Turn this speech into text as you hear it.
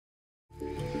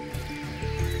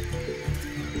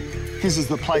This is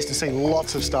the place to see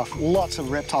lots of stuff, lots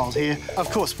of reptiles here. Of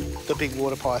course, the big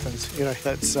water pythons, you know,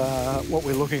 that's what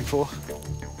we're looking for.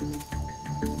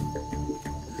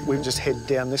 We just head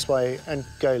down this way and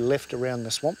go left around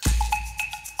the swamp.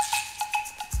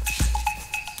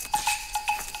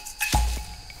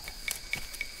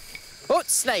 Oh,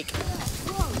 snake.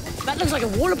 That looks like a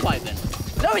water python.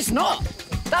 No, it's not.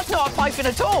 That's not a python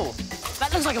at all.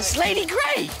 That looks like a slatey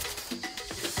grey.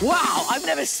 Wow, I've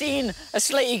never seen a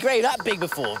slatey grey that big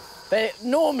before. They're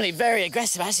normally very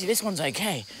aggressive. Actually, this one's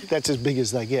okay. That's as big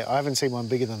as they get. I haven't seen one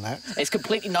bigger than that. It's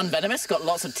completely non-venomous, got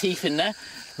lots of teeth in there.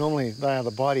 Normally, they are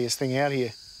the bitiest thing out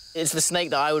here. It's the snake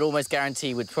that I would almost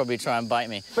guarantee would probably try and bite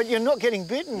me. But you're not getting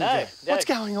bitten. No. What's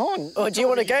going on? Oh, do you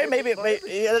want to go? Maybe.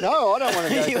 No, I don't want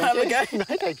to go. You have a go? No,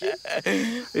 thank you.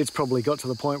 It's probably got to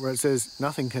the point where it says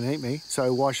nothing can eat me,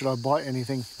 so why should I bite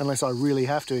anything unless I really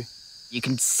have to? You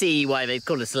can see why they've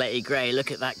called it slatey grey.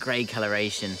 Look at that grey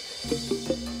coloration.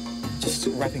 Just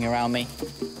wrapping around me.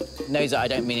 Knows that I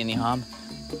don't mean any harm.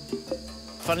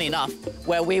 Funnily enough,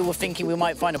 where we were thinking we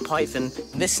might find a python,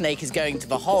 this snake is going to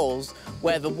the holes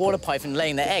where the water python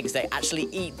laying their eggs. They actually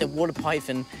eat the water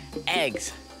python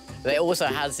eggs. But it also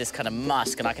has this kind of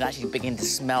musk, and I can actually begin to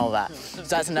smell that. So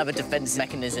that's another defense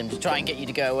mechanism to try and get you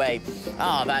to go away.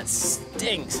 Ah, that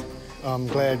stinks. I'm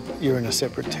glad you're in a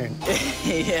separate tent.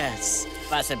 Yes,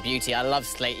 that's a beauty. I love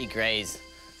slatey greys.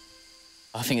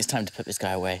 I think it's time to put this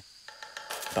guy away.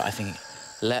 But I think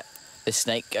let this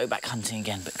snake go back hunting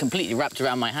again, but completely wrapped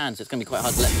around my hand, so it's going to be quite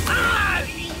hard to let... Ah!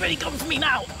 He's really come for me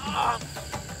now! Ah.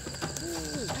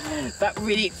 That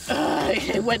really...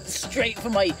 it went straight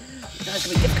for my...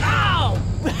 Ow!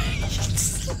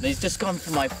 He's just gone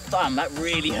for my thumb. That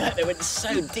really hurt. It went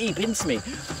so deep into me.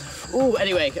 Oh,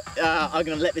 anyway, I'm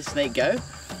going to let this snake go.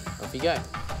 Off you go.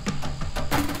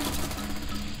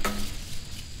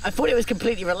 I thought it was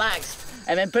completely relaxed,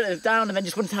 and then put it down, and then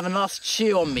just wanted to have a last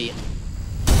chew on me.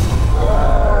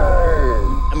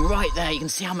 And right there, you can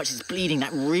see how much it's bleeding.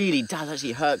 That really does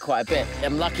actually hurt quite a bit.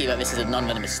 I'm lucky that this is a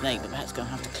non-venomous snake, but perhaps going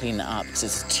to have to clean that up because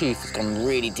its tooth has gone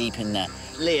really deep in there.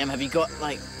 Liam, have you got,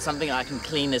 like, something I can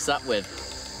clean this up with?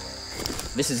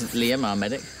 This is Liam, our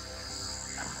medic.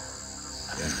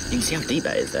 You can see how deep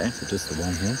that is there. So just the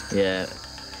one here? Yeah.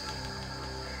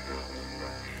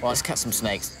 Well, let's catch some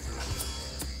snakes.